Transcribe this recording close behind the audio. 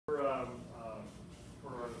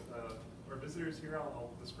visitors here,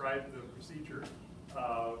 I'll describe the procedure.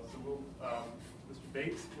 Mr.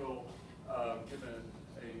 Bates will give a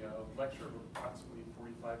lecture of approximately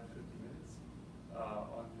 45 to 50 minutes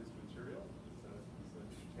on his material, his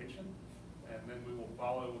dissertation, and then we will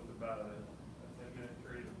follow with about a 10-minute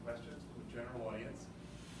period of questions from the general audience.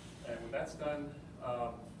 And when that's done,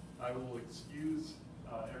 I will excuse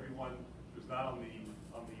everyone who's not on the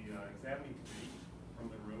examining committee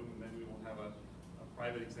from the room, and then we will have a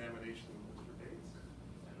private examination with Mr. Bates,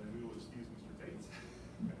 and then we will excuse Mr. Bates,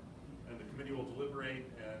 and the committee will deliberate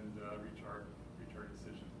and reach our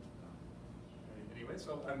decision. Anyway,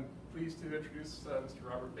 so I'm pleased to introduce Mr.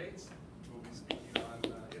 Robert Bates, who will be speaking on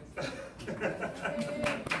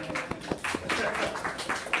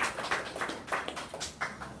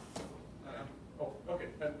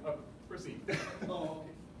proceed. Oh, okay.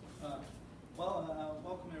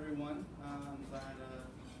 Welcome everyone. I'm glad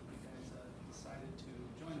you guys decided to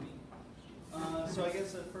join me. So I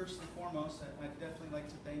guess first and foremost, I'd definitely like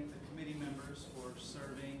to thank the committee members for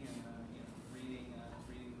serving and reading the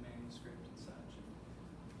manuscript and such.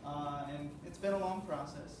 And it's been a long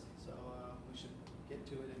process, so we should get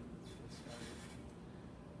to it and get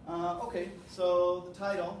started. Okay, so the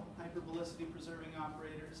title, Hyperbolicity Preserving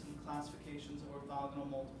Operators and Classifications of Orthogonal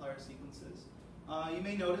Multiplier Sequences. You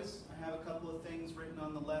may notice I have a couple of things written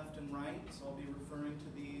on the left and right, so I'll be referring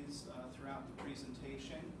to these throughout the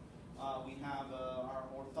presentation. We have our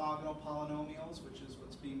orthogonal polynomials, which is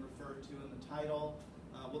what's being referred to in the title.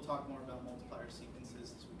 We'll talk more about multiplier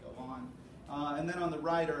sequences as we go on. And then on the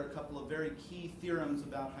right are a couple of very key theorems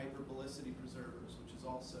about hyperbolicity preservers, which is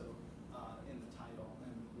also in the title,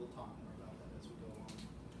 and we'll talk more about that as we go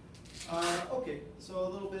on. Okay, so a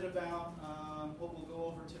little bit about what we'll go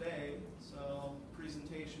over today. So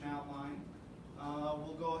presentation outline.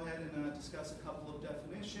 We'll go ahead and discuss a couple of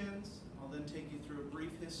definitions. I'll then take you through a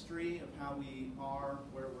brief history of how we are,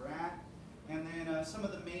 where we're at, and then some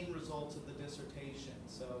of the main results of the dissertation.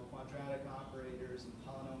 So quadratic operators and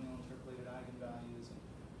polynomial interpolated eigenvalues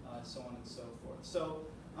and so on and so forth. So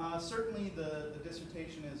certainly the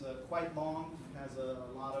dissertation is quite long. It has a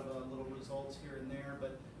lot of little results here and there,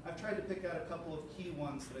 but I've tried to pick out a couple of key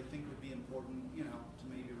ones that I think would be important, to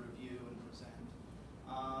maybe review and present.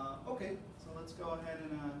 Okay, so let's go ahead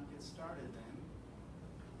and get started then.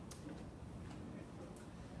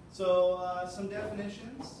 So some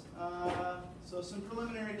definitions. So some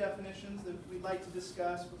preliminary definitions that we'd like to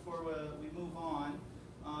discuss before we move on.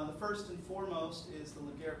 The first and foremost is the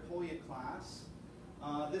Laguerre-Pouillet class.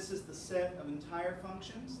 This is the set of entire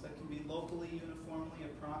functions that can be locally uniformly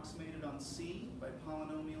approximated on C by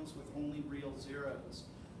polynomials with only real zeros.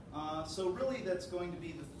 So really that's going to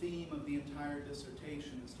be the theme of the entire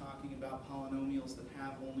dissertation, is talking about polynomials that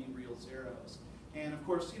have only real zeros. And of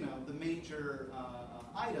course, the major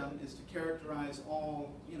item is to characterize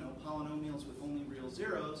all, polynomials with only real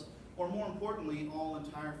zeros, or more importantly, all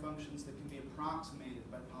entire functions that can be approximated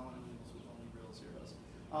by polynomials with only real zeros.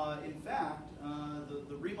 In fact,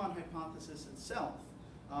 the Riemann hypothesis itself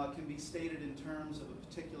can be stated in terms of a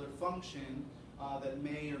particular function that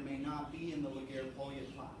may or may not be in the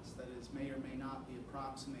Laguerre-Pouillet class, that is, may or may not be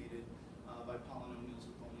approximated by polynomials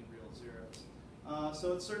with only real zeros.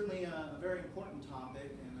 So it's certainly a very important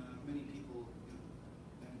topic, and many people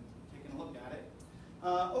have taken a look at it.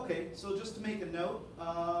 Okay, so just to make a note,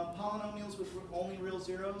 polynomials with only real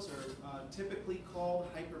zeros are typically called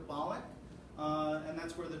hyperbolic, and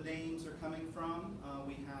that's where the names are coming from.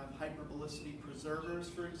 We have hyperbolicity preservers,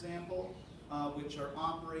 for example, which are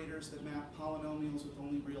operators that map polynomials with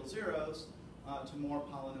only real zeros to more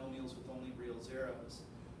polynomials with only real zeros.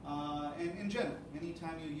 And in general,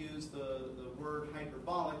 anytime you use the word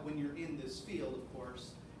hyperbolic, when you're in this field, of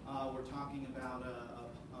course, we're talking about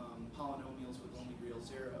polynomials with only real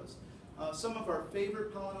zeros. Some of our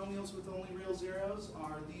favorite polynomials with only real zeros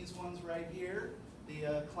are these ones right here,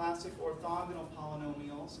 the classic orthogonal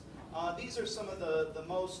polynomials. These are some of the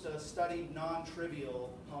most studied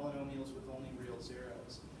non-trivial polynomials with only real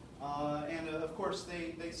zeros. And of course,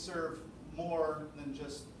 they serve more than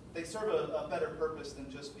just, they serve a better purpose than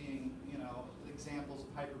just being, examples of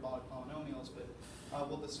hyperbolic polynomials, but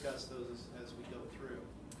we'll discuss those as we go through.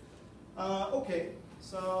 Okay,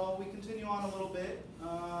 so we continue on a little bit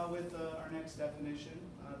with our next definition,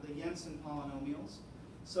 the Jensen polynomials.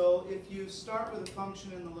 So if you start with a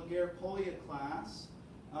function in the Laguerre-Pouillet class,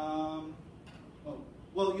 it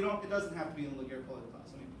doesn't have to be in the Laguerre-Pouillet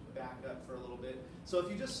class. Let me back up for a little bit. So if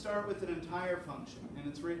you just start with an entire function, and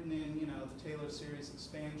it's written in, the Taylor series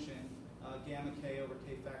expansion, gamma k over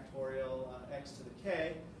k factorial x to the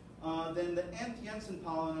k, then the nth Jensen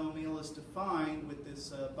polynomial is defined with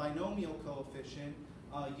this binomial coefficient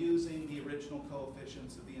using the original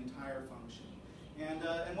coefficients of the entire function. And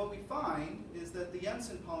what we find is that the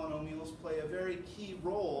Jensen polynomials play a very key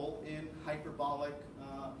role in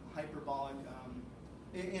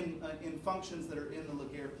in functions that are in the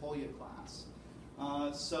Laguerre-Polya class.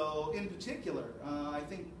 So in particular, I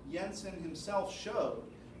think Jensen himself showed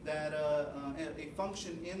that a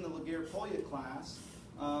function in the Laguerre-Polya class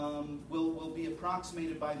will be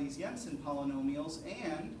approximated by these Jensen polynomials,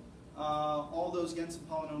 and all those Jensen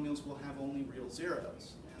polynomials will have only real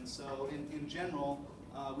zeros. And so in general,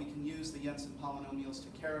 we can use the Jensen polynomials to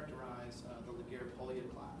characterize the Laguerre-Polya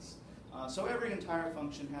class. So every entire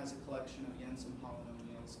function has a collection of Jensen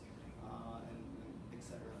polynomials, and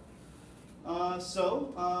etc.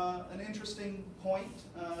 An interesting point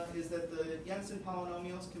is that the Jensen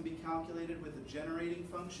polynomials can be calculated with a generating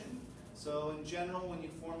function. So in general, when you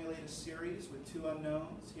formulate a series with two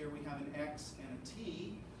unknowns, here we have an x and a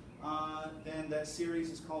t, then that series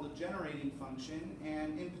is called a generating function.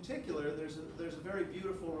 And in particular, there's a very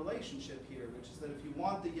beautiful relationship here, which is that if you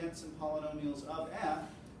want the Jensen polynomials of f,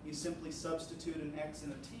 you simply substitute an x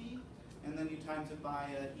and a t, and then you times it by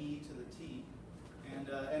e to the t.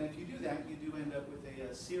 And if you do that, you do end up with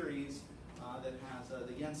a series that has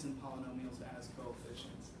the Jensen polynomials as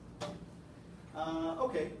coefficients.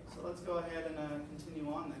 Okay, so let's go ahead and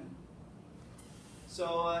continue on then.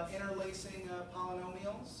 So interlacing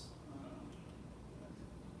polynomials.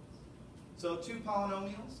 So two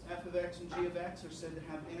polynomials, f of x and g of x, are said to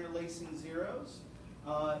have interlacing zeros.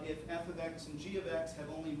 If f of x and g of x have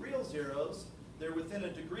only real zeros, they're within a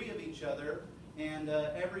degree of each other, and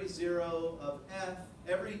every two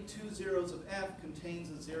zeros of f contains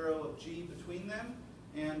a zero of g between them,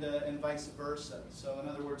 and vice versa. So in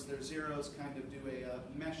other words, their zeros kind of do a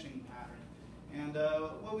meshing pattern. And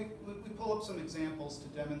well, we pull up some examples to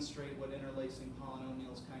demonstrate what interlacing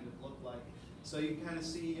polynomials kind of look like. So you kind of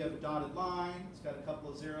see you have a dotted line, it's got a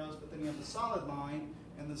couple of zeros, but then you have the solid line,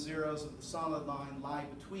 and the zeros of the solid line lie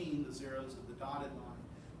between the zeros of the dotted line.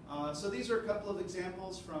 So these are a couple of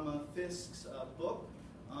examples from Fisk's book.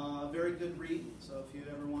 Very good read. So if you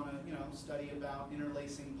ever want to study about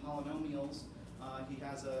interlacing polynomials, he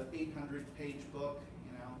has a 800-page book.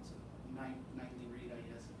 It's a nightly read, I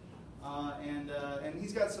guess. And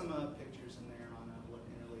he's got some pictures in there on what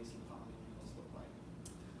interlacing polynomials look like.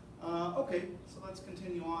 Okay, so let's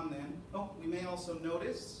continue on then. Oh, we may also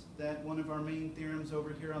notice that one of our main theorems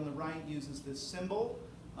over here on the right uses this symbol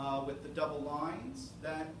with the double lines.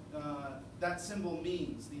 That symbol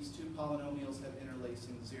means these two polynomials have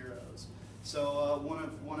interlacing zeros. So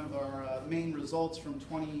one of our main results from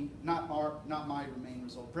not my main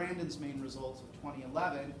result, Brandon's main results of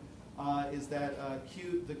 2011 is that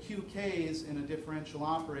the QKs in a differential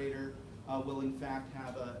operator will in fact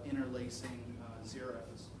have interlacing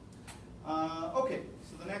zeros. Okay,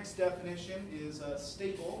 so the next definition is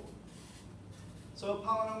stable. So a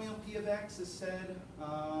polynomial p of x is said,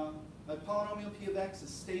 a polynomial p of x is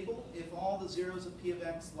stable if all the zeros of p of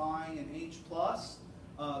x lie in H plus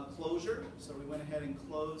closure. So we went ahead and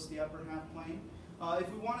closed the upper half plane.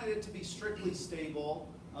 If we wanted it to be strictly stable,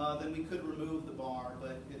 then we could remove the bar,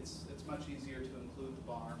 but it's much easier to include the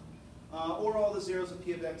bar. Or all the zeros of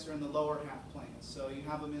p of x are in the lower half plane. So you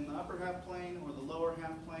have them in the upper half plane or the lower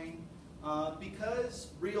half plane.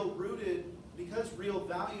 Because real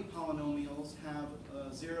value polynomials have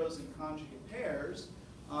zeros in conjugate pairs,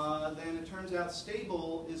 then it turns out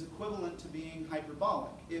stable is equivalent to being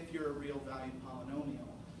hyperbolic if you're a real value polynomial.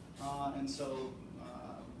 And so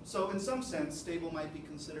in some sense, stable might be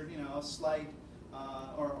considered, a slight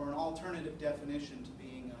or an alternative definition to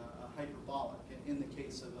being hyperbolic in the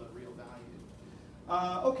case of a real value.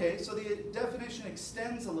 Okay, so the definition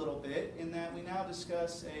extends a little bit in that we now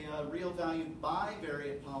discuss a real value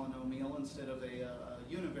bivariate polynomial instead of a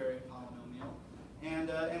univariate polynomial. And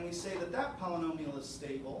we say that that polynomial is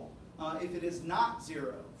stable if it is not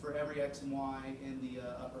zero for every x and y in the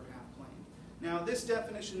upper half plane. Now this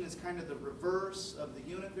definition is kind of the reverse of the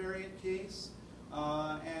univariate case,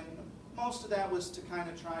 and most of that was to kind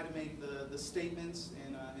of try to make the statements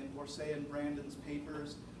in Borsay and Brandon's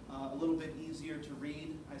papers a little bit easier to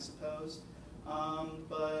read, I suppose.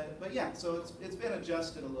 But yeah, so it's been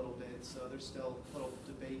adjusted a little bit, so there's still a little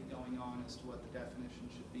debate going on as to what the definition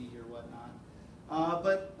should be or whatnot.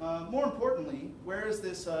 But more importantly, where is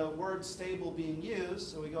this word stable being used?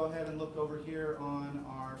 So we go ahead and look over here on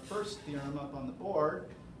our first theorem up on the board.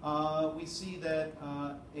 We see that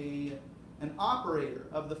an operator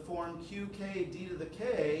of the form qk d to the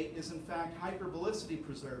k is in fact hyperbolicity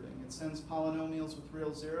preserving. It sends polynomials with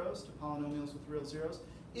real zeros to polynomials with real zeros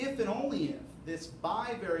if and only if this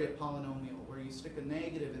bivariate polynomial, where you stick a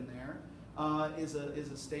negative in there, is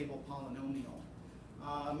a stable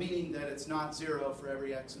polynomial, meaning that it's not 0 for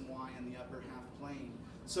every x and y in the upper half plane.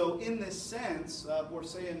 So in this sense,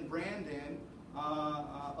 Borsay and Brandon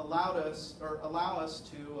allow us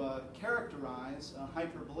to characterize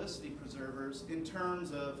hyperbolicity preservers in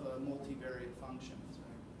terms of multivariate functions.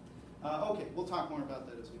 Right? Okay, we'll talk more about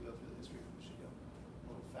that as we go through the history. We should go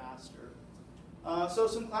a little faster. So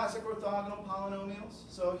some classic orthogonal polynomials.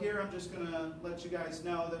 So here I'm just going to let you guys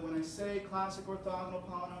know that when I say classic orthogonal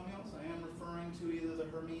polynomials, I am referring to either the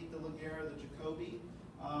Hermite, the Laguerre, the Jacobi.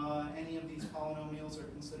 Any of these polynomials are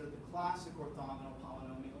considered the classic orthogonal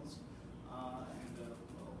polynomials, and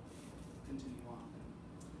we'll continue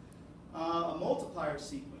on. A multiplier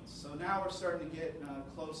sequence. So now we're starting to get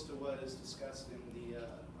close to what is discussed in the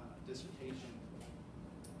dissertation.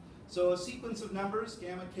 So a sequence of numbers,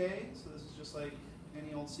 gamma k, so this is just like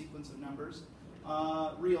any old sequence of numbers,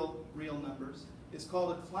 real numbers, is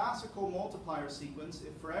called a classical multiplier sequence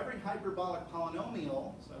if for every hyperbolic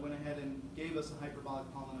polynomial, so I went ahead and gave us a hyperbolic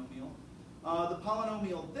polynomial, the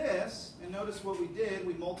polynomial this, and notice what we did,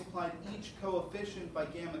 we multiplied each coefficient by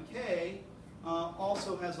gamma k,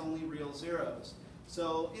 also has only real zeros.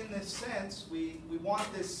 So in this sense, we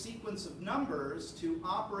want this sequence of numbers to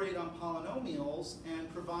operate on polynomials and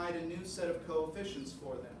provide a new set of coefficients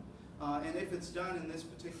for them. And if it's done in this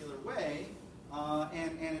particular way,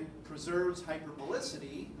 and it preserves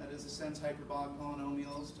hyperbolicity, that is, a sense hyperbolic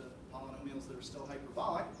polynomials to polynomials that are still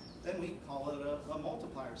hyperbolic, then we call it a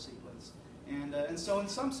multiplier sequence. And so in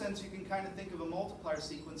some sense, you can kind of think of a multiplier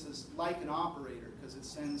sequence as like an operator, because it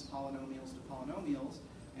sends polynomials to polynomials,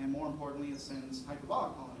 and more importantly, it sends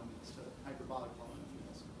hyperbolic polynomials to hyperbolic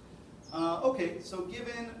polynomials. Okay, so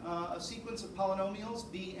given a sequence of polynomials,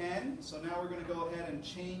 Bn, so now we're going to go ahead and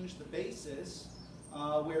change the basis,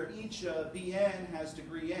 where each Bn has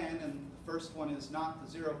degree n, and the first one is not the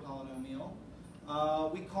 0 polynomial.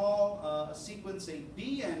 We call a sequence a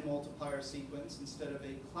Bn multiplier sequence instead of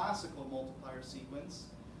a classical multiplier sequence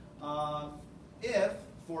if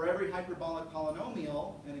for every hyperbolic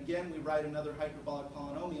polynomial, and again we write another hyperbolic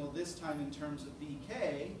polynomial, this time in terms of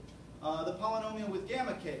bk, the polynomial with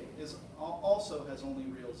gamma k also has only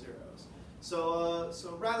real zeros.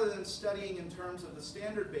 So rather than studying in terms of the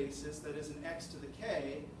standard basis, that is an x to the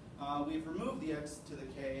k, we've removed the x to the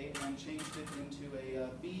k and changed it into a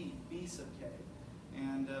b sub k.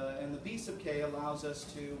 And the b sub k allows us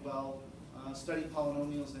to, well, study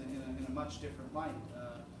polynomials in a much different light.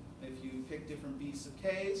 If you pick different b sub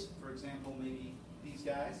k's, for example, maybe these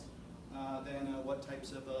guys, then what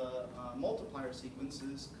types of multiplier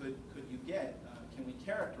sequences could you get? Can we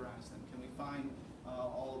characterize them? Can we find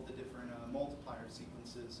all of the different multiplier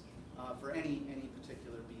sequences for any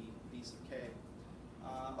particular b sub k?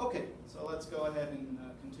 Okay, so let's go ahead and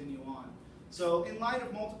continue on. So in light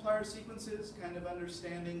of multiplier sequences, kind of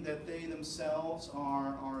understanding that they themselves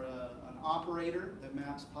are an operator that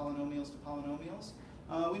maps polynomials to polynomials,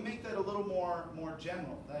 we make that a little more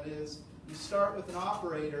general. That is, you start with an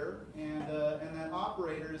operator, and that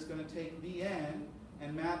operator is going to take Bn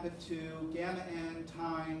and map it to gamma n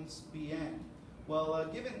times Bn. Well,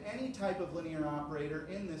 given any type of linear operator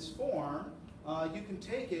in this form, you can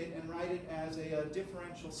take it and write it as a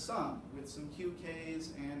differential sum with some qk's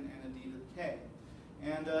and a d to the k.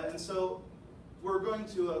 And so we're going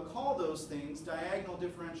to call those things diagonal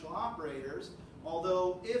differential operators,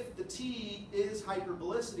 although if the t is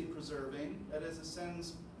hyperbolicity preserving, that is, it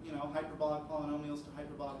sends hyperbolic polynomials to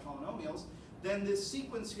hyperbolic polynomials, then this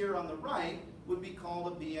sequence here on the right would be called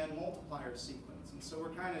a Bn multiplier sequence. And so we're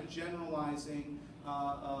kind of generalizing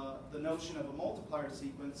the notion of a multiplier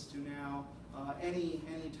sequence to now any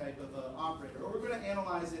type of operator. Or we're going to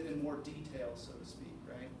analyze it in more detail, so to speak,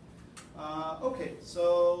 right? Okay,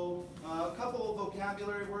 so a couple of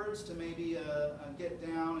vocabulary words to maybe get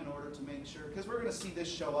down in order to make sure, because we're going to see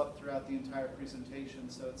this show up throughout the entire presentation,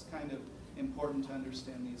 so it's kind of important to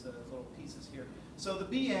understand these little pieces here. So the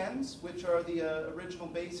Bn's, which are the original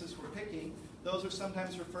basis we're picking, those are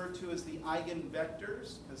sometimes referred to as the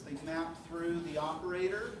eigenvectors, because they map through the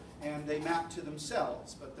operator and they map to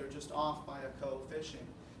themselves, but they're just off by a coefficient.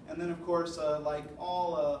 And then, of course, like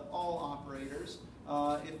all operators,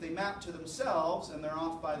 if they map to themselves and they're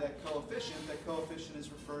off by that coefficient is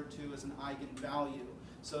referred to as an eigenvalue.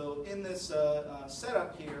 So in this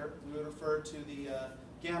setup here, we would refer to the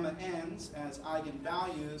gamma n's as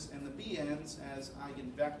eigenvalues and the bn's as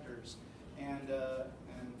eigenvectors. And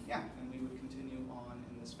we would continue on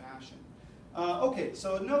in this fashion. Okay,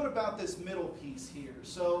 so a note about this middle piece here.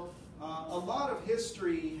 So a lot of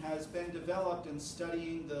history has been developed in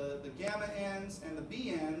studying the gamma n's and the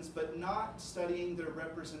bn's, but not studying their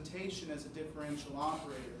representation as a differential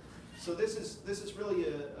operator. So this is really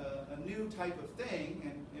a new type of thing,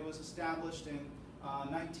 and it was established in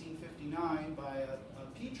 1959 by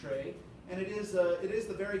Ph.D. And it is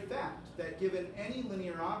the very fact that given any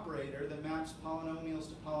linear operator that maps polynomials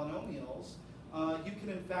to polynomials, you can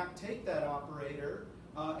in fact take that operator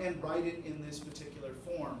and write it in this particular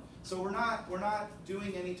form. So we're not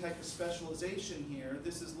doing any type of specialization here.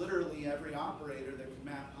 This is literally every operator that can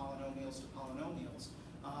map polynomials to polynomials.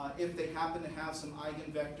 If they happen to have some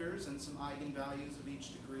eigenvectors and some eigenvalues of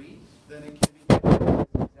each degree, then it can be written in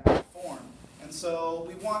this exact form. And so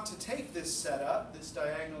we want to take this setup, this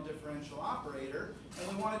diagonal differential operator,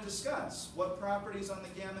 and we want to discuss what properties on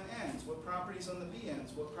the gamma ends, what properties on the b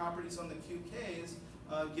ends, what properties on the qk's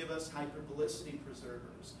give us hyperbolicity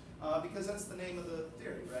preservers. Because that's the name of the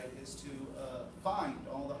theory, right, is to find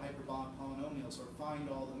all the hyperbolic polynomials, or find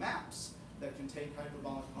all the maps that can take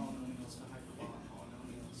hyperbolic polynomials to hyperbolic polynomials.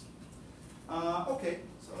 Okay,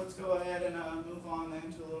 so let's go ahead and move on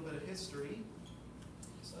then to a little bit of history.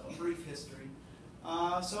 So brief history.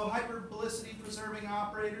 So hyperbolicity preserving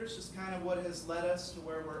operators is kind of what has led us to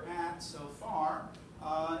where we're at so far.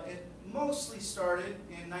 It mostly started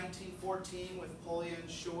in 1914 with Polya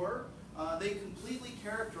and Shor. They completely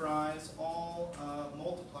characterize all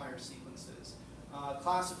multiplier sequences,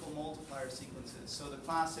 classical multiplier sequences. So the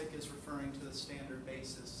classic is referring to the standard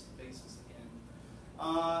basis again.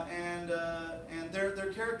 And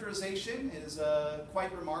their characterization is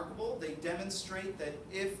quite remarkable. They demonstrate that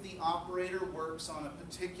if the operator works on a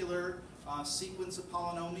particular sequence of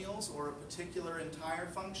polynomials or a particular entire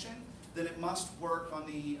function, then it must work on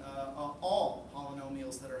the all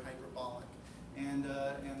polynomials that are hyperbolic. And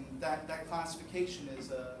that classification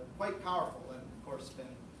is quite powerful and, of course,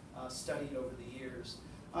 been studied over the years.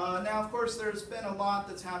 Now, of course, there's been a lot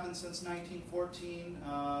that's happened since 1914.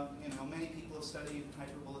 Many people have studied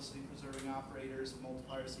hyperbolicity preserving operators and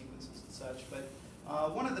multiplier sequences and such.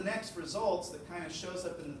 But one of the next results that kind of shows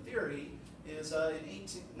up in the theory is in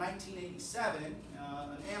 1987,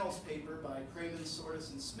 an annals paper by Craven,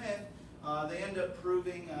 Sortis, and Smith. They end up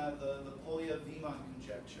proving the Polya-Wiemann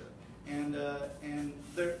conjecture. And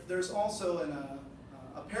there's also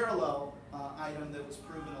a parallel item that was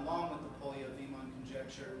proven along with the Polya-Wiemann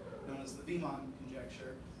conjecture, known as the Wiemann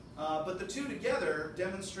conjecture. But the two together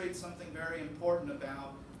demonstrate something very important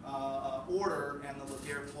about order and the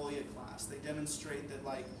Laguerre-Polya class. They demonstrate that,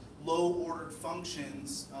 like low-ordered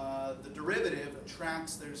functions, the derivative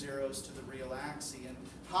attracts their zeros to the real axis, and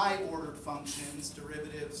high-ordered functions,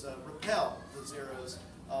 derivatives repel the zeros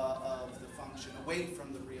of the function away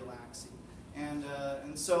from the real axis.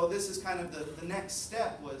 And so this is kind of the next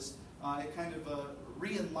step was it kind of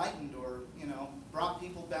re-enlightened, or brought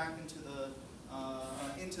people back into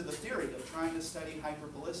the theory of trying to study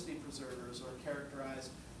hyperbolicity preservers or characterize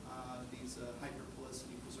these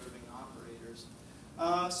hyperbolicity preserving operators.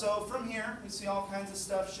 So from here we see all kinds of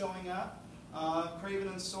stuff showing up. Craven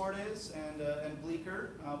and Sortis and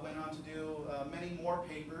Bleecker went on to do many more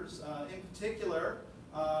papers. In particular,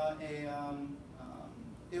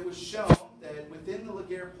 it was shown that within the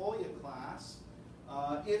Laguerre-Polya class,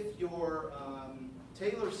 if your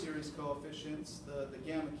Taylor series coefficients, the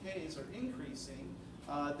gamma k's, are increasing,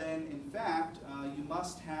 then in fact you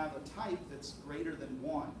must have a type that's greater than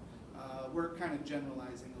 1. We're kind of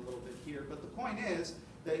generalizing a little bit here, but the point is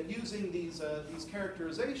that using these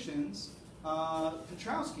characterizations,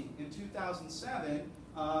 Petrowski in 2007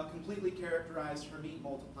 completely characterized Hermite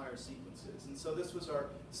multiplier sequences. And so this was our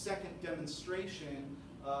second demonstration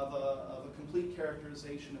of a complete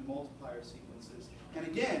characterization of multiplier sequences. And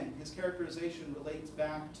again, his characterization relates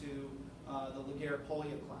back to the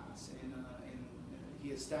Laguerre-Polya class. And he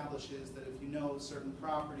establishes that if you know certain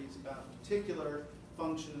properties about a particular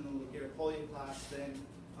function in the Laguerre-Polya class, then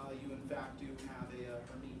you in fact do have a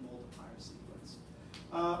Hermite multiplier sequence.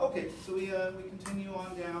 Okay, so we continue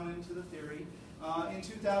on down into the theory. In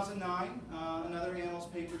 2009, another annals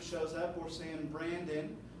paper shows up, Borsay and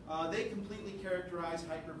Brandon. They completely characterized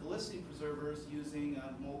hyperbolicity preservers using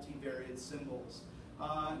multivariate symbols.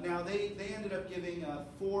 Now they ended up giving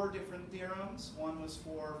 4 different theorems. One was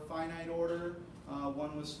for finite order,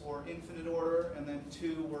 one was for infinite order, and then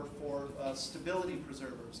 2 were for stability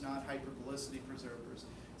preservers, not hyperbolicity preservers.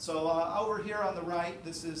 So over here on the right,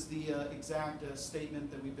 this is the exact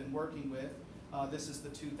statement that we've been working with. This is the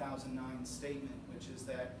 2009 statement, which is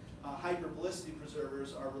that hyperbolicity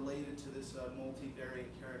preservers are related to this multivariate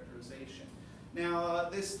characterization. Now,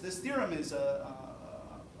 this theorem is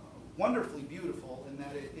wonderfully beautiful in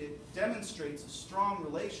that it demonstrates a strong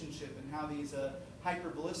relationship in how these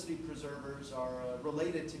hyperbolicity preservers are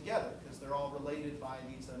related together, because they're all related by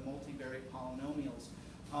these multivariate polynomials.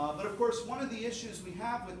 But of course, one of the issues we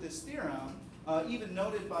have with this theorem, even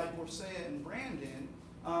noted by Borsea and Brandon,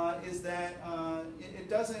 is that it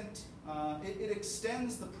doesn't, it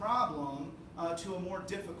extends the problem to a more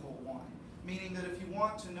difficult one. Meaning that if you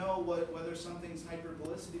want to know whether something's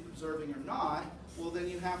hyperbolicity preserving or not, well then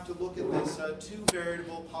you have to look at this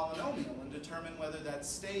two-variable polynomial and determine whether that's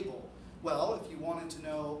stable. Well, if you wanted to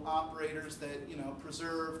know operators that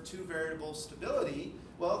preserve two-variable stability,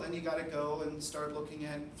 well then you got to go and start looking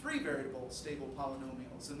at three-variable stable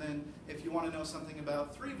polynomials. And then if you want to know something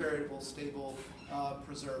about three-variable stable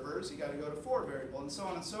preservers, you got to go to four-variable, and so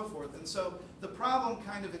on and so forth. And so the problem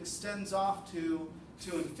kind of extends off to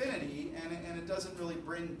infinity, and it doesn't really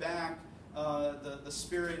bring back the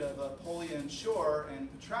spirit of Polya and Shor and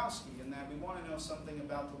Petrowski, in that we want to know something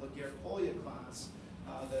about the Laguerre-Polya class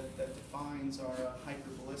that defines our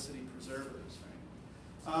hyperbolicity preservers.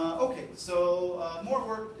 Right? Okay, so more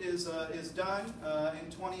work is done. In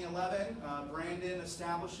 2011, Brandon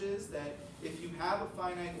establishes that if you have a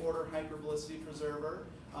finite order hyperbolicity preserver,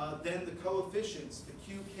 then the coefficients, the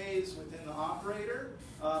QKs within the operator,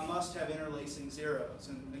 must have interlacing zeros.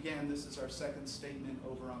 And again, this is our second statement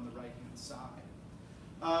over on the right-hand side.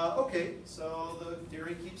 Okay, so the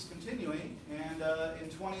theory keeps continuing. And in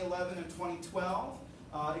 2011 and 2012,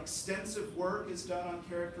 extensive work is done on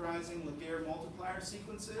characterizing Laguerre multiplier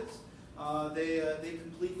sequences. They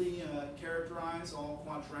completely characterize all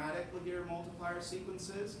quadratic Laguerre multiplier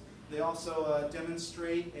sequences. They also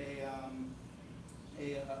demonstrate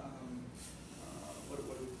what do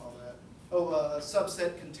we call that? A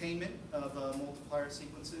subset containment of multiplier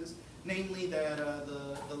sequences, namely that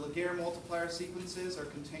the Laguerre multiplier sequences are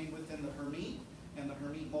contained within the Hermite, and the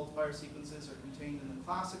Hermite multiplier sequences are contained in the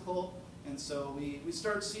classical. And so we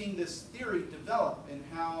start seeing this theory develop in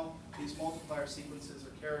how these multiplier sequences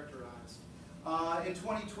are characterized. In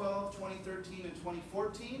 2012, 2013, and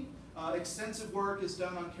 2014, extensive work is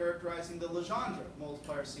done on characterizing the Legendre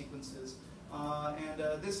multiplier sequences.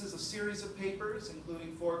 This is a series of papers,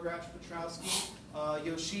 including Forgrach, Petrowski,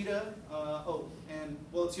 Yoshida,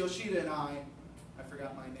 it's Yoshida and I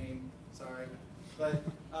forgot my name, sorry. But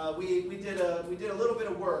we did a little bit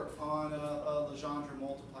of work on Legendre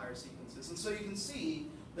multiplier sequences. And so you can see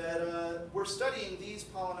that we're studying these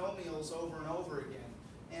polynomials over and over again.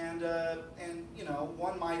 And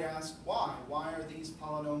one might ask why? Why are these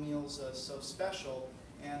polynomials so special?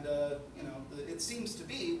 And it seems to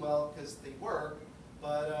be, well, because they work,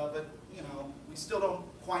 but we still don't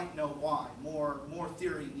quite know why. More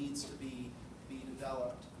theory needs to be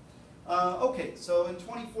developed. Okay, so in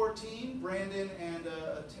 2014, Brandon and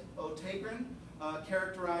Otegren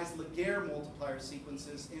characterized Laguerre multiplier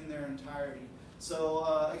sequences in their entirety. So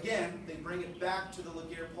again, they bring it back to the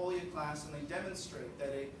Laguerre-Polya class, and they demonstrate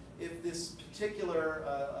that if this particular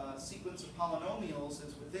sequence of polynomials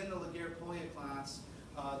is within the Laguerre-Polya class,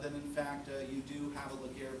 then in fact you do have a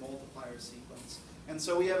Laguerre multiplier sequence. And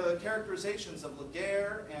so we have characterizations of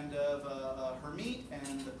Laguerre and of Hermite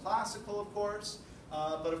and the classical, of course.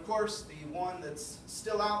 But of course, the one that's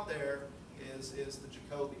still out there is the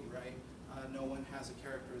Jacobi, right? No one has a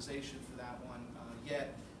characterization for that one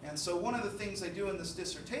yet. And so one of the things I do in this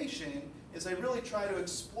dissertation is I really try to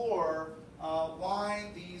explore why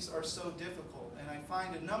these are so difficult. And I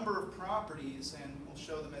find a number of properties, and we'll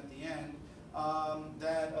show them at the end,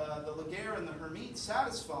 that the Laguerre and the Hermite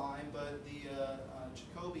satisfy, but the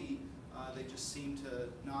Jacobi, they just seem to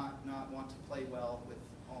not want to play well with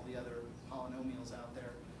all the other polynomials out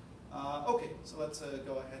there. Okay, so let's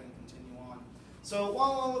go ahead and continue on. So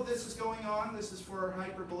while all of this is going on, this is for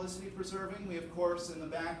hyperbolicity preserving. We, of course, in the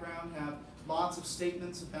background have lots of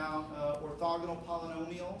statements about orthogonal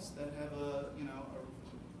polynomials that have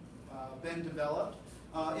been developed.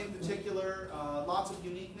 In particular, lots of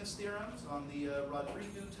uniqueness theorems on the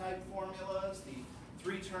Rodrigo-type formulas, the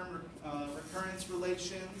three-term recurrence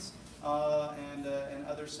relations, and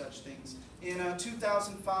other such things. In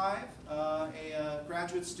 2005, a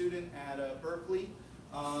graduate student at Berkeley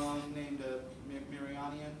named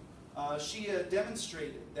Mirianian, she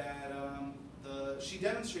demonstrated that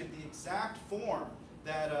the exact form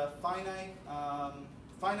that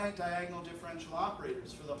finite diagonal differential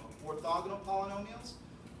operators for the orthogonal polynomials.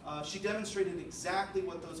 She demonstrated exactly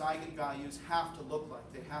what those eigenvalues have to look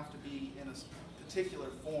like. They have to be in a particular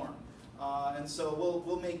form. And so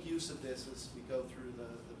we'll make use of this as we go through the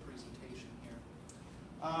presentation here.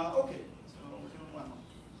 Okay, so we're doing well.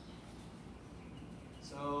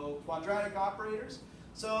 So quadratic operators.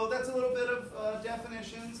 So that's a little bit of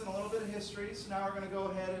definitions and a little bit of history. So now we're going to go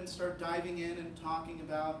ahead and start diving in and talking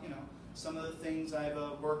about, some of the things I've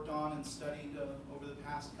worked on and studied over the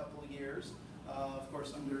past couple of years, of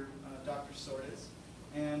course under Dr. Sortis.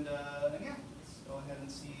 And yeah, let's go ahead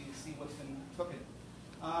and see what's been cooking.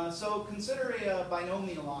 So consider a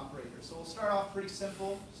binomial operator. So we'll start off pretty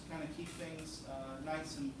simple, just kind of keep things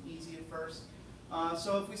nice and easy at first.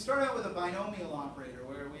 So if we start out with a binomial operator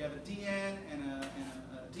where we have a dn and a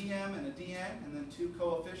dm and a dn and then two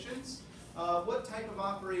coefficients, what type of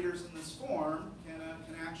operators in this form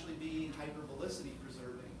can actually be hyperbolicity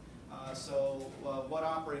preserving? So what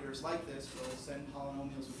operators like this will send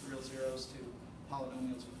polynomials with real zeros to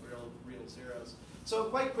polynomials with real zeros? So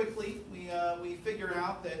quite quickly, we figure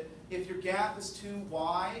out that if your gap is too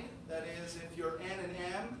wide, that is, if your n and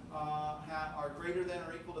m are greater than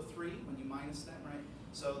or equal to 3 when you minus them, right?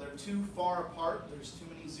 So they're too far apart, there's too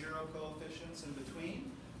many zero coefficients in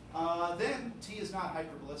between, then t is not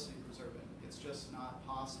hyperbolicity preserving. It's just not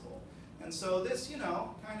possible. And so this,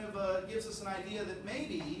 kind of gives us an idea that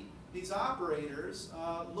maybe these operators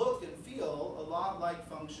look and feel a lot like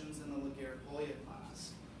functions in the Laguerre-Pollier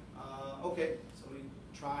class. Okay, so we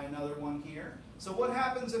try another one here. So what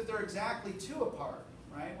happens if they're exactly 2 apart,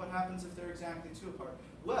 right? What happens if they're exactly 2 apart?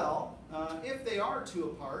 Well, if they are 2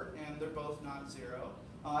 apart and they're both not 0,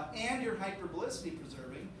 and you're hyperbolicity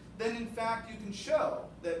preserving, then in fact you can show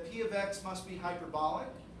that p of x must be hyperbolic,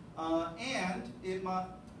 and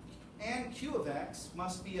q of x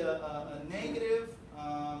must be a negative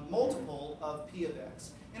multiple of p of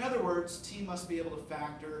x. In other words, t must be able to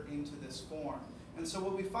factor into this form. And so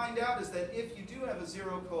what we find out is that if you do have a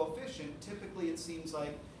 0 coefficient, typically it seems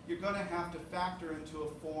like you're going to have to factor into a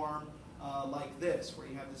form like this, where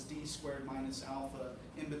you have this d squared minus alpha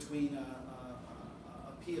in between a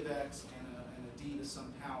p of x and a d to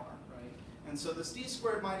some power, right? And so this d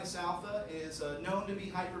squared minus alpha is known to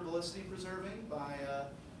be hyperbolicity preserving by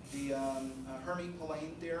the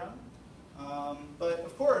Hermite-Poulain theorem. But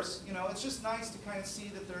of course, it's just nice to kind of see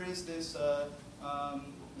that there is this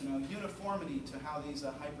uniformity to how these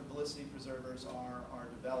hyperbolicity preservers are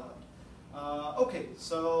developed. Okay,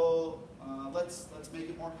 so let's make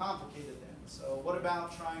it more complicated then. So what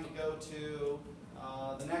about trying to go to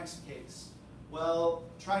the next case? Well,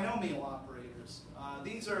 trinomial operators.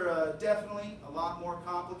 These are definitely a lot more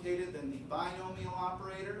complicated than the binomial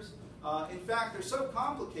operators. In fact, they're so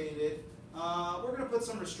complicated, we're going to put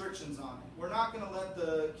some restrictions on it. We're not going to let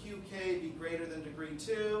the qk be greater than degree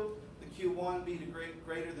 2, the q1 be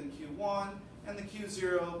greater than q1, and the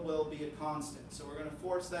q0 will be a constant. So we're going to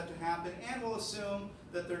force that to happen, and we'll assume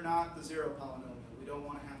that they're not the 0 polynomial. We don't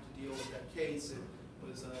want to have to deal with that case. It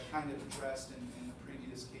was kind of addressed in the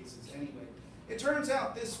previous cases anyway. It turns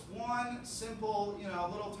out this one simple,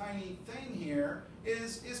 little tiny thing here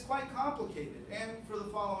is quite complicated, and for the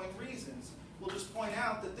following reasons. We'll just point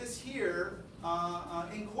out that this here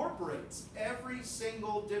incorporates every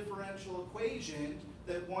single differential equation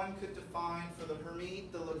that one could define for the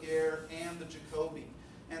Hermite, the Laguerre, and the Jacobi.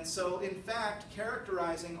 And so, in fact,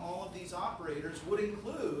 characterizing all of these operators would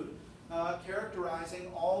include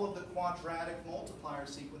characterizing all of the quadratic multiplier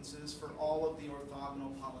sequences for all of the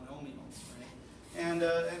orthogonal polynomials, right? And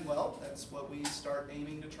well, that's what we start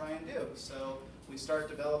aiming to try and do. So we start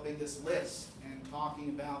developing this list and talking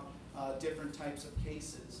about different types of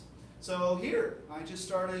cases. So here, I just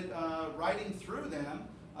started writing through them.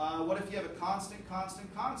 What if you have a constant,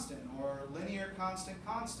 constant, constant, or linear constant,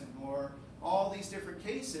 constant, or all these different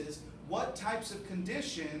cases? What types of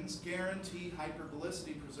conditions guarantee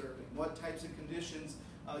hyperbolicity preserving? What types of conditions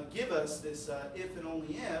give us this if and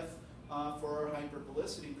only if for our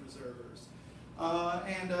hyperbolicity preservers?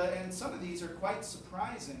 And some of these are quite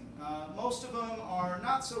surprising. Most of them are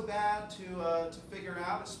not so bad to figure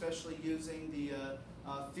out, especially using the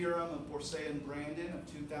theorem of Bourset and Brandon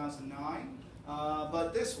of 2009.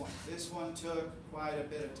 But this one took quite a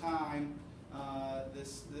bit of time. And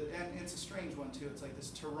it's a strange one too. It's like this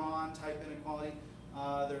Tehran type inequality.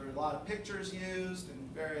 There were a lot of pictures used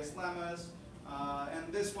and various lemmas.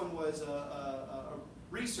 And this one was a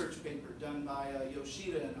research paper done by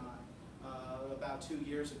Yoshida and I about 2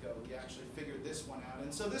 years ago. We actually figured this one out.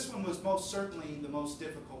 And so this one was most certainly the most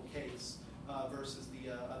difficult case versus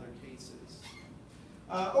the other cases.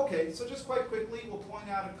 Okay, so just quite quickly, we'll point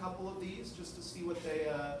out a couple of these just to see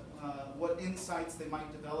what insights they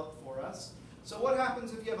might develop for us. So what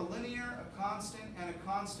happens if you have a linear, a constant, and a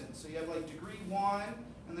constant? So you have like degree 1,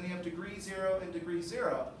 and then you have degree 0 and degree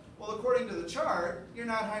 0. Well, according to the chart, you're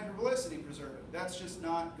not hyperbolicity preserving. That's just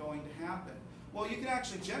not going to happen. Well, you can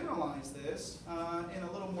actually generalize this in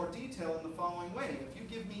a little more detail in the following way. If you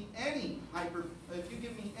give me any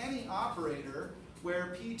operator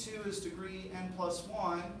where P2 is degree n plus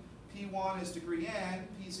 1, P1 is degree n,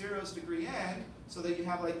 P0 is degree n, so that you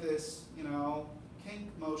have like this,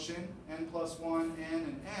 kink motion, n plus 1, n,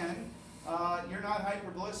 and n, you're not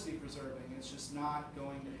hyperbolicity preserving. It's just not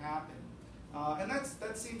going to happen. And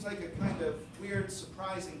that seems like a kind of weird,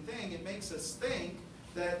 surprising thing. It makes us think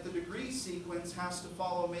that the degree sequence has to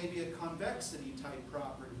follow maybe a convexity type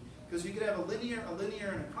property. Because you could have a linear,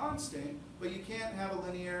 and a constant, but you can't have a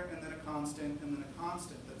linear and then a constant and then a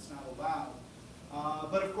constant. That's not allowed.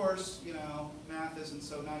 But of course, you know, math isn't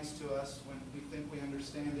so nice to us. When we think we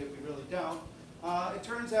understand it, we really don't. It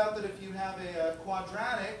turns out that if you have a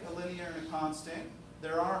quadratic, a linear, and a constant,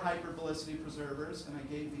 there are hyperbolicity preservers, and I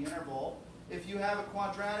gave the interval. If you have a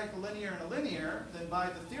quadratic, a linear, and a linear, then by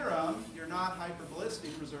the theorem, you're not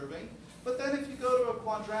hyperbolicity preserving. But then if you go to a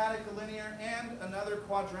quadratic, a linear, and another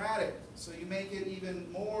quadratic, so you make it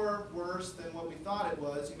even more worse than what we thought it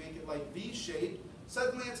was, you make it like V-shaped,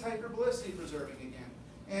 suddenly it's hyperbolicity preserving again.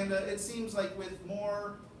 And it seems like with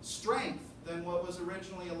more strength than what was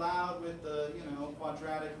originally allowed with the, you know,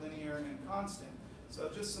 quadratic, linear, and constant. So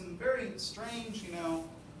just some very strange, you know,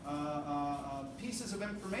 pieces of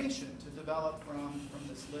information to develop from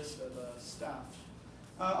this list of stuff.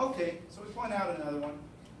 Okay, so we point out another one.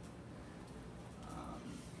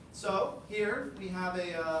 So here we have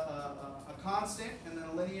a constant, and then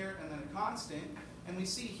a linear, and then a constant. And we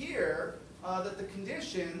see here that the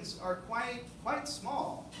conditions are quite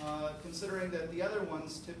small, considering that the other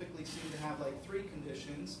ones typically seem to have like 3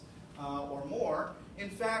 conditions or more. In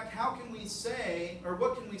fact, how can we say, or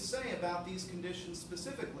what can we say about these conditions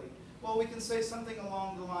specifically? Well, we can say something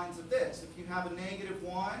along the lines of this. If you have a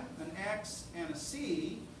 -1, an x, and a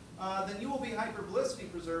c, then you will be hyperbolicity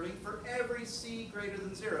preserving for every c greater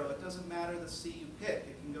than 0. It doesn't matter the c you pick.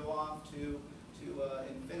 It can go off to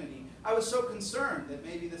infinity. I was so concerned that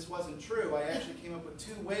maybe this wasn't true. I actually came up with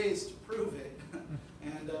 2 ways to prove it.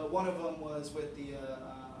 And one of them was with the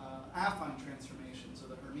affine transformations, or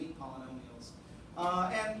the Hermite polynomials.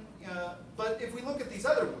 But if we look at these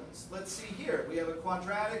other ones, let's see here. We have a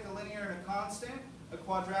quadratic, a linear, and a constant. A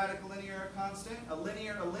quadratic, a linear, a constant. A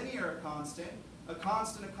linear, a constant. A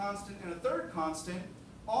constant, and a third constant.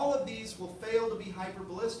 All of these will fail to be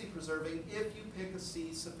hyperbolicity preserving if you pick a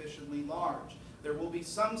c sufficiently large. There will be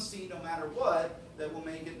some c, no matter what, that will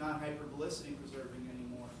make it not hyperbolicity preserving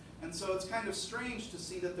anymore. And so it's kind of strange to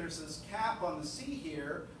see that there's this cap on the c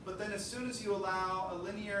here, but then as soon as you allow a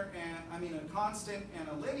linear and, a constant and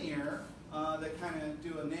a linear that kind of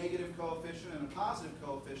do a negative coefficient and a positive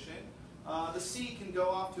coefficient, the c can go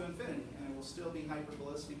off to infinity, and it will still be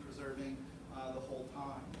hyperbolicity preserving the whole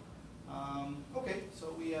time. Okay,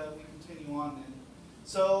 so we continue on then.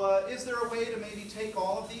 So is there a way to maybe take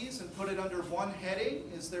all of these and put it under one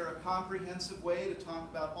heading? Is there a comprehensive way to talk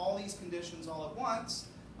about all these conditions all at once?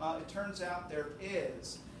 It turns out there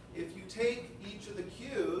is. If you take each of the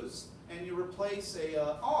q's and you replace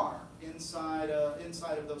a r inside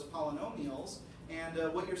of those polynomials, and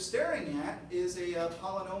what you're staring at is a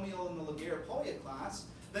polynomial in the Laguerre-Polya class,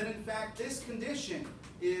 then in fact this condition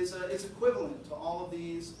is equivalent to all of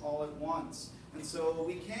these all at once. And so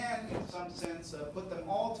we can, in some sense, put them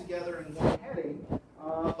all together in one heading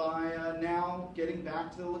by now getting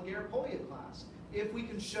back to the Laguerre-Polya class. If we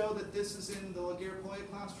can show that this is in the Laguerre-Polya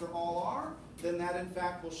class for all r, then that in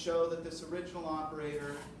fact will show that this original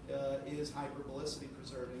operator is hyperbolicity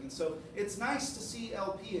preserving. And so it's nice to see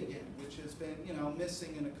LP again, which has been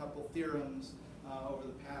missing in a couple theorems over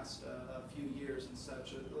the past few years and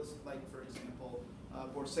such. Like, for example,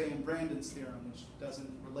 Borsay and Brandon's theorem, which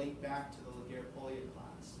doesn't relate back to the Laguerre-Polya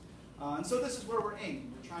class. And so this is where we're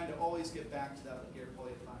aiming. We're trying to always get back to that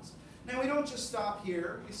Laguerre-Polya class. Now, we don't just stop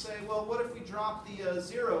here. We say, well, what if we drop the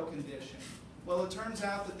 0 condition? Well, it turns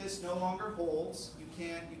out that this no longer holds. You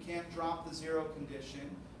can't drop the 0 condition.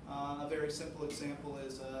 A very simple example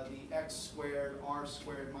is the x squared r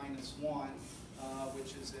squared minus 1,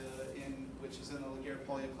 which is in the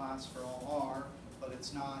Laguerre-Polya class for all r, but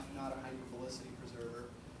it's not a hyperbolicity preserver.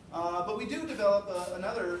 But we do develop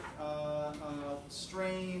another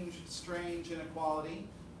strange inequality.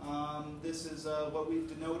 This is what we've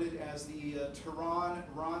denoted as the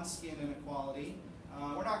Turan-Wronskian inequality.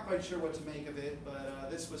 We're not quite sure what to make of it, but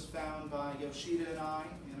this was found by Yoshida and I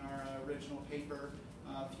in our original paper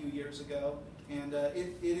a few years ago. And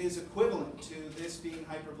it is equivalent to this being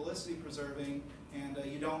hyperbolicity preserving, and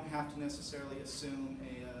you don't have to necessarily assume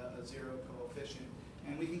a 0 coefficient.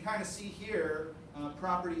 And we can kind of see here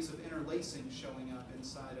properties of interlacing showing up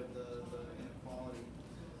inside of the inequality.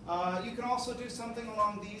 You can also do something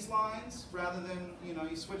along these lines. Rather than,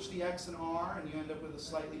 you switch the x and r, and you end up with a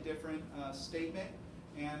slightly different statement.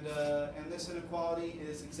 And this inequality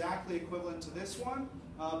is exactly equivalent to this one,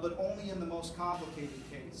 but only in the most complicated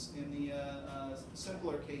case. In the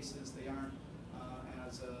simpler cases, they aren't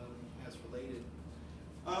as related.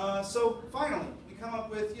 So finally, we come up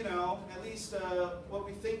with, at least what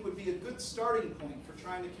we think would be a good starting point for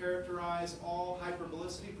trying to characterize all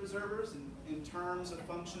hyperbolicity preservers in terms of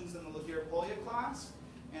functions in the Laguerre-Polya class.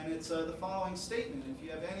 And it's the following statement. If you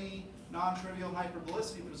have any non-trivial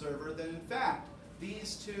hyperbolicity preserver, then in fact,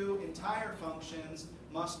 these two entire functions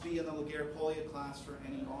must be in the Laguerre-Polya class for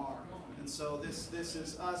any R. And so this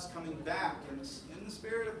is us coming back, in the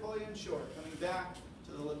spirit of Polya and Short, coming back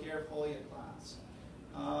to the Laguerre-Polya class.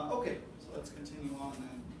 Okay, so let's continue on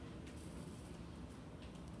then.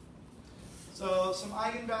 So some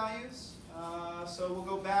eigenvalues. So we'll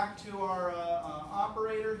go back to our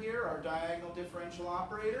operator here, our diagonal differential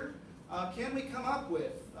operator. Can we come up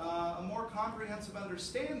with a more comprehensive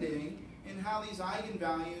understanding in how these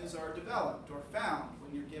eigenvalues are developed or found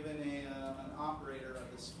when you're given an operator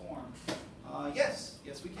of this form? Yes,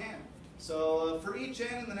 we can. So for each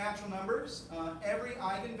n in the natural numbers, every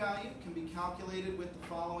eigenvalue can be calculated with the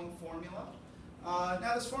following formula.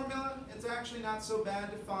 Now this formula, it's actually not so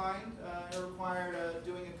bad to find. It required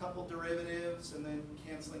doing a couple derivatives and then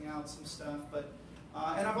canceling out some stuff.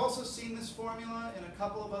 And I've also seen this formula in a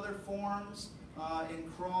couple of other forms in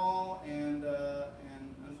Crawl and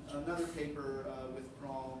another paper with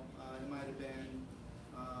Crawl. It might have been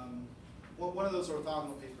one of those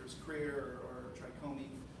orthogonal papers, Creer or Trichomy.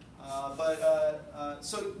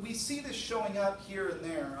 So we see this showing up here and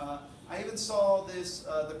there. I even saw this,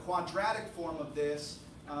 the quadratic form of this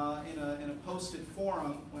in a posted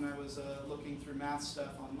forum when I was looking through math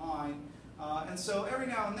stuff online. And so every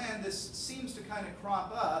now and then this seems to kind of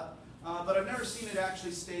crop up, but I've never seen it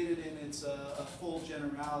actually stated in its full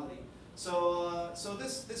generality. So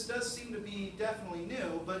this does seem to be definitely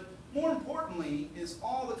new, but more importantly is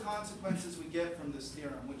all the consequences we get from this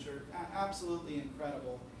theorem, which are absolutely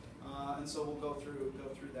incredible. And so we'll go through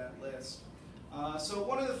that list. So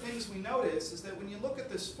one of the things we notice is that when you look at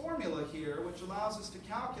this formula here, which allows us to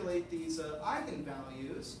calculate these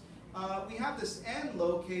eigenvalues, we have this n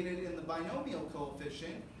located in the binomial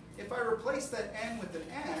coefficient. If I replace that n with an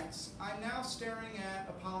x, I'm now staring at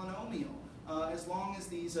a polynomial, as long as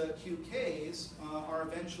these qk's are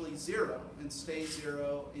eventually 0 and stay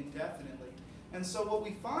 0 indefinitely. And so what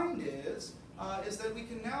we find is that we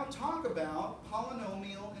can now talk about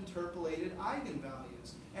polynomial interpolated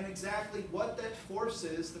eigenvalues and exactly what that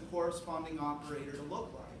forces the corresponding operator to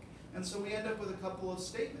look like. And so we end up with a couple of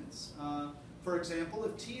statements. For example,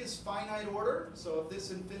 if t is finite order, so if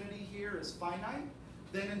this infinity here is finite,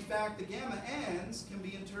 then in fact the gamma n's can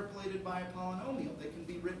be interpolated by a polynomial. They can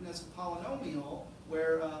be written as a polynomial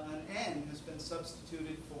where an n has been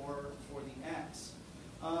substituted for the x.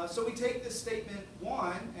 So we take this statement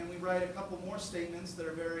 1 and we write a couple more statements that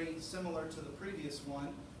are very similar to the previous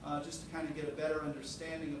one, just to kind of get a better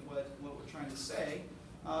understanding of what we're trying to say.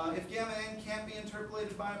 If gamma n can't be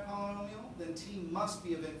interpolated by a polynomial, then t must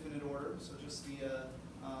be of infinite order, so just the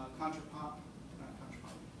contrapositive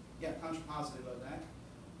of that.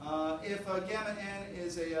 If gamma n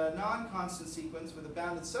is a non-constant sequence with a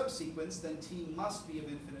bounded subsequence, then t must be of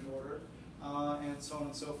infinite order, and so on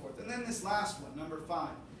and so forth. And then this last one, number 5.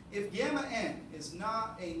 If gamma n is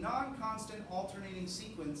not a non-constant alternating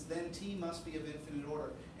sequence, then t must be of infinite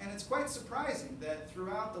order. And it's quite surprising that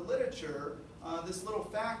throughout the literature, this little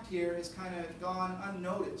fact here has kind of gone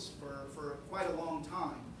unnoticed for quite a long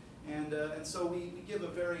time. And so we give a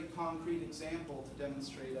very concrete example to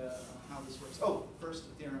demonstrate how this works. Oh, first a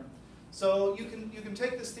theorem. So you can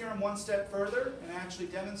take this theorem one step further and actually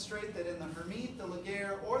demonstrate that in the Hermite, the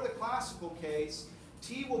Laguerre, or the classical case,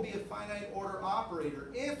 t will be a finite order operator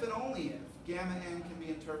if and only if gamma n can be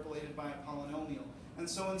interpolated by a polynomial. And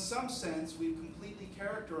so in some sense, we've completely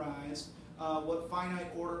characterized what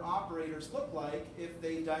finite order operators look like if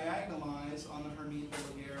they diagonalize on the Hermite, the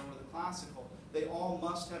Laguerre, or the classical. They all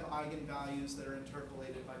must have eigenvalues that are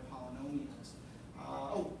interpolated by polynomials.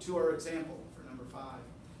 To our example for number 5.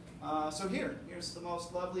 So here's the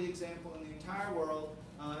most lovely example in the entire world.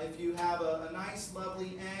 If you have a nice,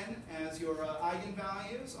 lovely n as your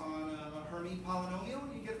eigenvalues on a Hermite polynomial,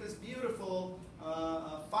 you get this beautiful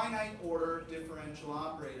finite order differential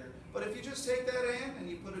operator. But if you just take that n and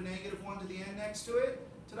you put a -1 to the n next to it,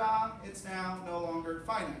 ta-da, it's now no longer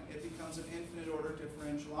finite. It becomes an infinite order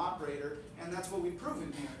differential operator, and that's what we've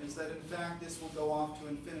proven here, is that in fact this will go off to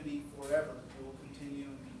infinity forever. It will continue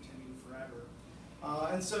and continue forever.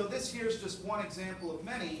 And so this here is just one example of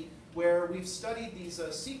many where we've studied these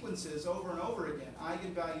sequences over and over again,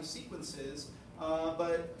 eigenvalue sequences,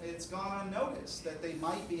 but it's gone unnoticed that they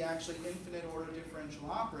might be actually infinite order differential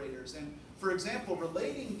operators. And for example,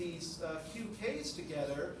 relating these qk's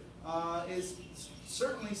together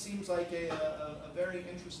certainly seems like a very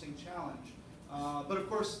interesting challenge. But of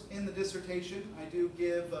course, in the dissertation, I do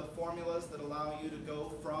give formulas that allow you to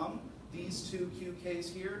go from these two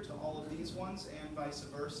QKs here to all of these ones and vice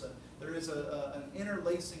versa. There is an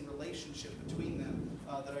interlacing relationship between them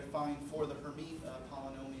that I find for the Hermite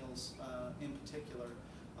polynomials in particular.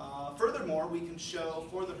 Furthermore, we can show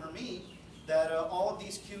for the Hermite that all of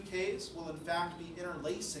these QKs will in fact be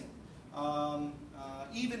interlacing,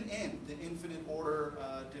 even in the infinite order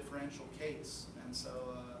differential case. And so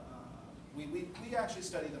we actually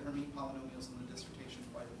study the Hermite polynomials in the dissertation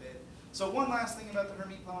quite a bit. So one last thing about the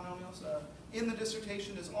Hermite polynomials. In the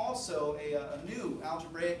dissertation is also a new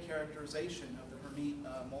algebraic characterization of the Hermite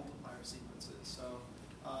multiplier sequences. So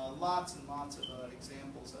lots and lots of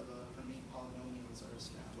examples of Hermite polynomials are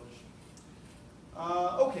established.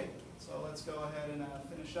 Okay, so let's go ahead and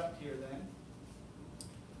finish up here then.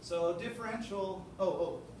 So differential,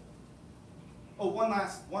 one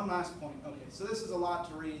last point. Okay, so this is a lot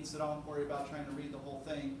to read, so don't worry about trying to read the whole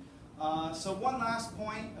thing. So one last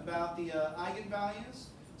point about the eigenvalues.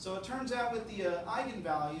 So it turns out with the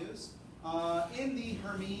eigenvalues, in the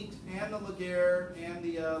Hermite and the Laguerre and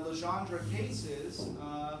the Legendre cases,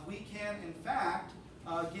 we can in fact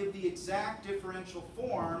give the exact differential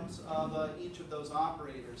forms of each of those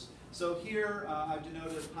operators. So here I've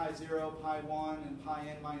denoted pi 0, pi 1, and pi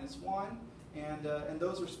n minus 1. And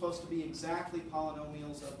those are supposed to be exactly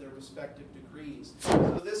polynomials of their respective degrees.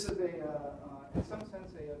 So this is in some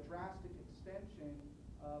sense, a drastic extension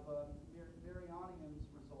of Marianian's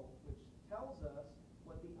result, which tells us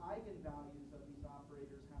what the eigenvalues of these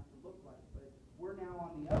operators have to look like. But we're now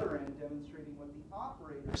on the other end demonstrating what the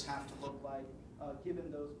operators have to look like given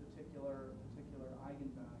those particular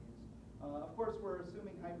eigenvalues. Of course, we're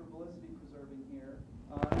assuming hyperbolicity preserving here.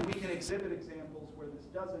 And we can exhibit examples where this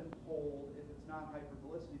doesn't hold if it's not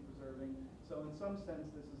hyperbolicity preserving. So in some sense,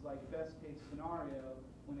 this is like best case scenario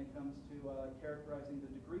when it comes to characterizing the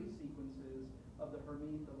degree sequences of the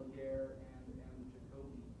Hermite, the Laguerre, and the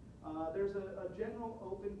Jacobi. There's a general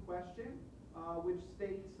open question which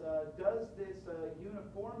states, does this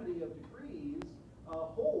uniformity of degrees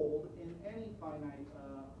hold in any finite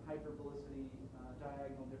hyperbolicity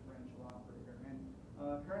diagonal differential operator? And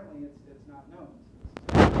apparently it's not known.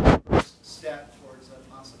 So this is the first step towards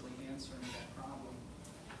possibly answering that problem.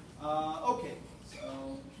 Okay,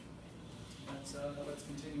 so let's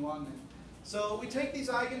continue on then. So we take these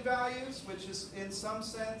eigenvalues, which is in some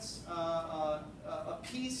sense a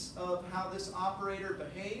piece of how this operator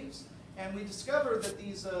behaves, and we discover that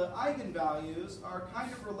these eigenvalues are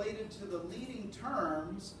kind of related to the leading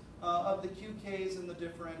terms of the QKs in the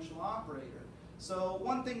differential operator. So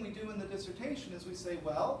one thing we do in the dissertation is we say,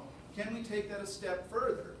 well, can we take that a step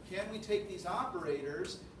further? Can we take these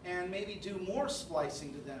operators and maybe do more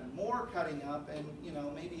splicing to them, more cutting up, and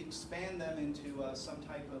maybe expand them into some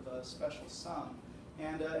type of special sum?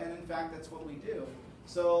 And in fact, that's what we do.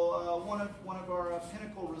 So one of our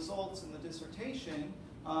pinnacle results in the dissertation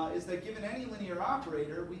is that given any linear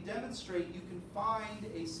operator, we demonstrate you can find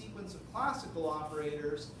a sequence of classical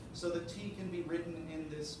operators so that T can be written in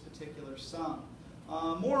this particular sum.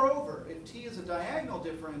 Moreover, if T is a diagonal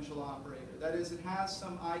differential operator, that is, it has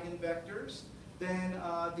some eigenvectors, then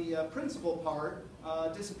the principal part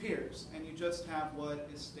disappears, and you just have what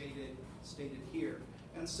is stated here.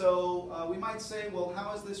 And so we might say, well,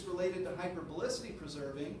 how is this related to hyperbolicity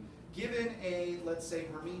preserving? Given a, let's say,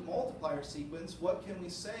 Hermite multiplier sequence, what can we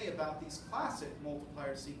say about these classic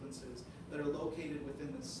multiplier sequences that are located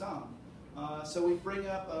within the sum? So we bring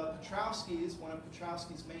up Petrowski's, one of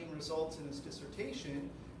Petrowski's main results in his dissertation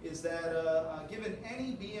is that given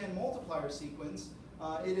any Bn multiplier sequence,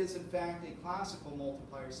 it is in fact a classical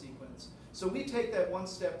multiplier sequence. So we take that one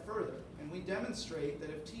step further, and we demonstrate that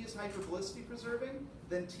if T is hyperbolicity preserving,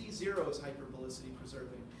 then T0 is hyperbolicity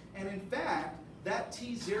preserving. And in fact, that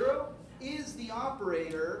T0 is the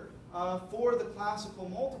operator for the classical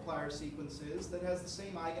multiplier sequences that has the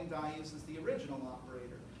same eigenvalues as the original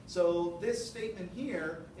operator. So this statement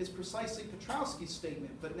here is precisely Petrowski's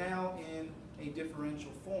statement, but now in a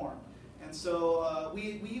differential form. And so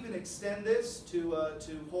we even extend this to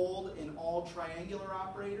hold in all triangular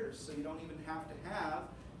operators, so you don't even have to have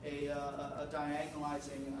a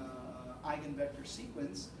diagonalizing eigenvector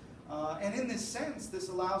sequence. And in this sense, this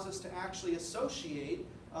allows us to actually associate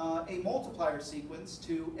a multiplier sequence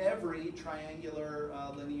to every triangular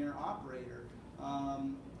linear operator,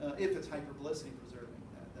 if it's hyperbolicity preserving,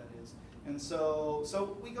 that is. And so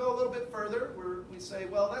we go a little bit further. We say,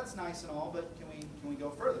 well, that's nice and all, but can we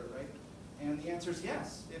go further, right? And the answer is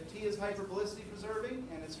yes. If T is hyperbolicity preserving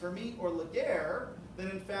and it's Hermite or Laguerre, then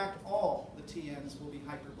in fact all the Tn's will be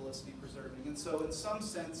hyperbolicity preserving. And so in some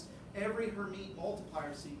sense, every Hermite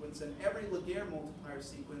multiplier sequence and every Laguerre multiplier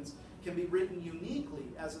sequence can be written uniquely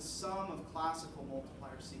as a sum of classical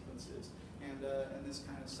multiplier sequences. And this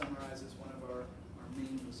kind of summarizes one of our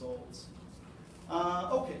main results.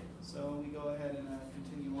 Okay, so we go ahead and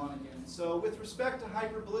continue on again. So with respect to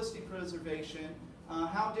hyperbolicity preservation,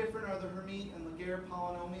 how different are the Hermite and Laguerre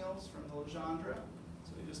polynomials from the Legendre?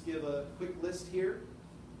 So we just give a quick list here.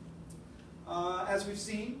 As we've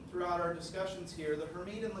seen throughout our discussions here, the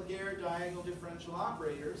Hermite and Laguerre diagonal differential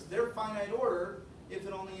operators, they're finite order if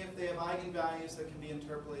and only if they have eigenvalues that can be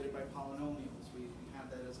interpolated by polynomials. We have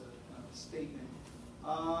that as a statement.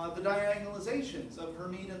 The diagonalizations of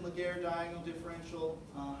Hermite and Laguerre diagonal differential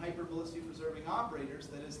hyperbolicity preserving operators,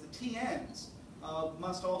 that is the TNs,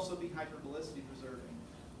 must also be hyperbolicity preserving.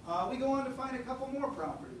 We go on to find a couple more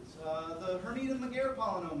properties. The Hermite and Laguerre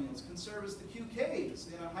polynomials can serve as the QKs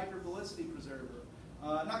in a hyperbolicity preserver.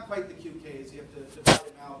 Not quite the QKs, you have to divide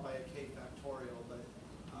them out by a K factorial, but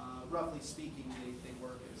roughly speaking, they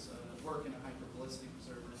work in a hyperbolicity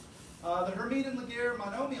preserver. The Hermite and Laguerre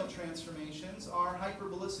monomial transformations are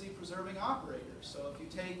hyperbolicity preserving operators. So if you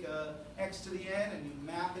take x to the n and you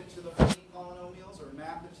map it to the Hermite polynomials or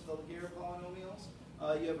map it to the Laguerre polynomials,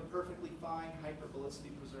 you have a perfectly fine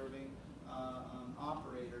hyperbolicity preserving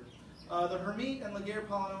operator. The Hermite and Laguerre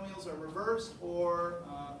polynomials are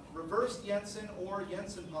reversed Jensen or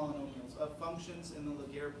Jensen polynomials of functions in the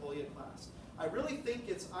Laguerre-Polya class. I really think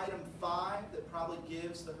it's item 5 that probably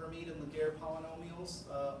gives the Hermite and Laguerre polynomials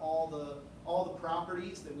all the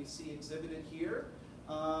properties that we see exhibited here.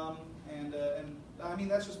 And I mean,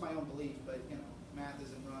 that's just my own belief, but you know, math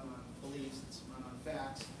isn't run on beliefs, it's run on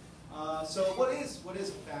facts. So what is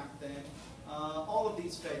a fact then? All of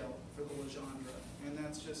these fail for the Legendre, and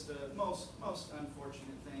that's just a most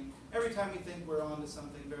unfortunate thing. Every time we think we're on to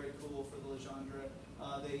something very cool for the Legendre,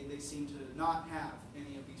 they seem to not have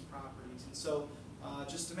any of these properties. And so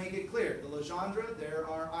just to make it clear, the Legendre, there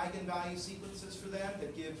are eigenvalue sequences for them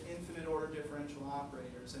that give infinite order differential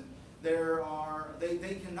operators, and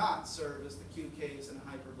they cannot serve as the QKs in a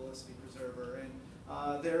hyperbolicity preserver. And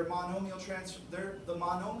the monomial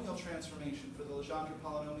transformation for the Legendre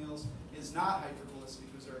polynomials is not hyperbolicity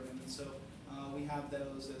preserving, and so we have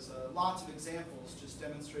those as lots of examples just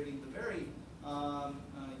demonstrating the very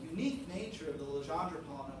unique nature of the Legendre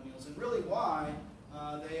polynomials and really why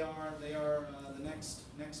they are the next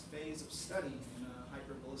phase of study in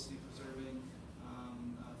hyperbolicity preserving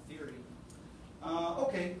theory.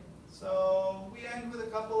 Okay. So we end with a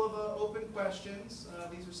couple of open questions.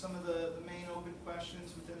 These are some of the main open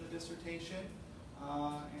questions within the dissertation.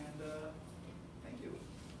 Thank you.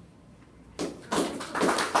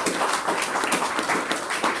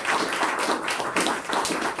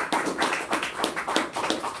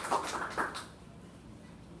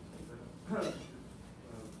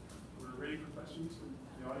 We're ready for questions from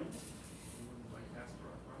the audience. Anyone would like to ask for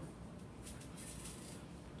our front?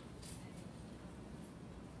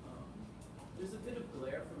 There's a bit of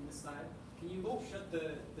glare from this side. Can you shut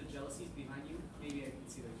the jealousies behind you? Maybe I can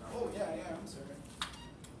see them. Oh, yeah, I'm sorry.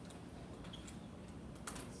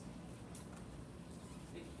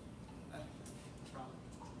 Hey. Problem.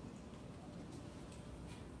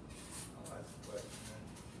 I'll ask a question.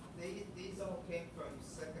 These all came from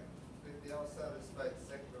they all satisfied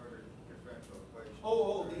second order differential equations.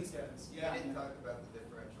 Oh, these guys. Yeah. We didn't talk about the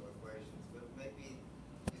differential equations, but maybe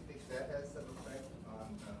do you think that has some effect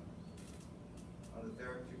on the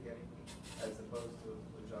therapy you're getting, as opposed to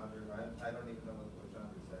Legendre? I don't even know what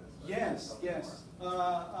Legendre says. Yes.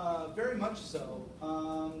 Very much so.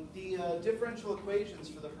 The differential equations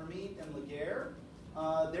for the Hermite and Laguerre,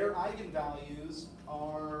 their eigenvalues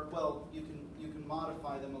are, well, you can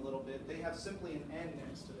modify them a little bit. They have simply an n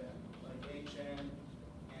next to them, like hn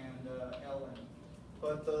and ln.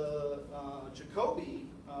 But the Jacobi,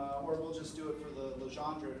 or we'll just do it for the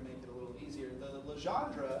Legendre to make it a little easier. The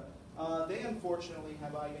Legendre, they unfortunately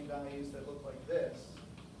have eigenvalues that look like this.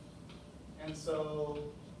 And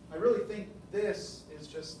so I really think this is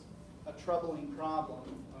just a troubling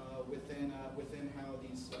problem within how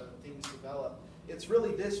these things develop. It's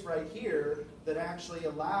really this right here that actually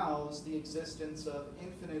allows the existence of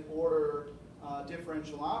infinite order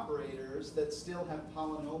differential operators that still have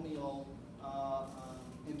polynomial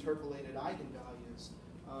interpolated eigenvalues.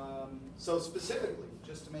 So specifically,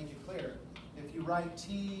 just to make it clear, if you write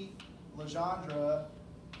T Legendre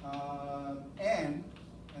n,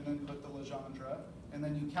 and then put the Legendre, and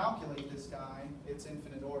then you calculate this guy, it's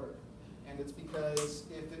infinite order. And it's because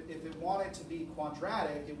if it wanted to be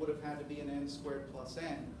quadratic, it would have had to be an n squared plus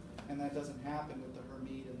n, and that doesn't happen with the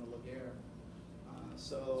Hermite and the Laguerre.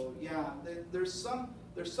 So yeah, there's some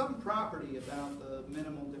property about the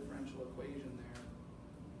minimal differential differential equation there.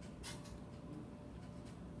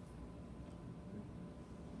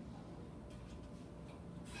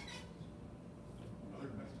 Other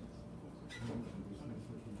questions?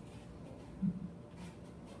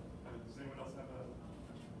 Does anyone else have a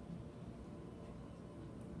question?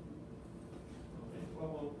 Okay, well,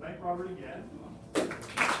 we'll thank Robert again.